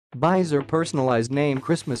BIZAR Personalized Name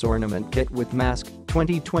Christmas Ornament Kit with Mask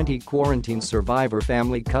 2020 Quarantine Survivor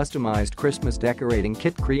Family Customized Christmas Decorating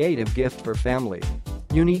Kit Creative Gift for Family.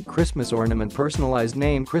 Unique Christmas Ornament Personalized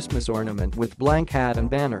Name Christmas Ornament with blank hat and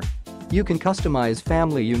banner. You can customize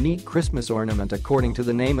family unique Christmas ornament according to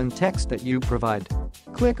the name and text that you provide.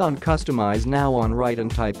 Click on Customize now on right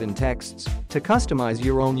and type in texts to customize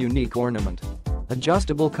your own unique ornament.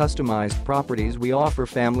 Adjustable customized properties. We offer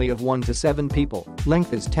family of 1 to 7 people.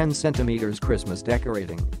 Length is 10 centimeters. Christmas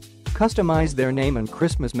decorating. Customize their name and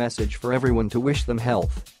Christmas message for everyone to wish them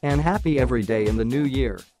health and happy every day in the new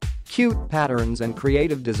year. Cute patterns and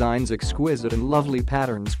creative designs. Exquisite and lovely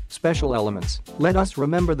patterns, special elements. Let us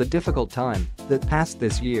remember the difficult time that passed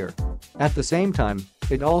this year. At the same time,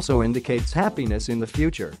 it also indicates happiness in the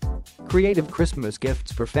future. Creative Christmas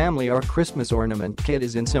gifts for family. Our Christmas ornament kit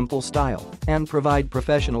is in simple style and provide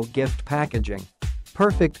professional gift packaging.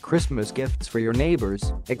 Perfect Christmas gifts for your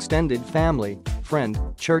neighbors, extended family, friend,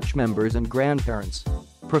 church members and grandparents.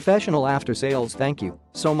 Professional after sales. Thank you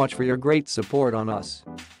so much for your great support on us.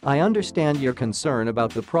 I understand your concern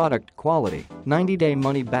about the product quality, 90-day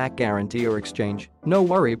money-back guarantee or exchange, no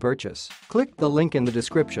worry purchase. Click the link in the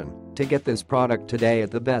description to get this product today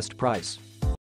at the best price.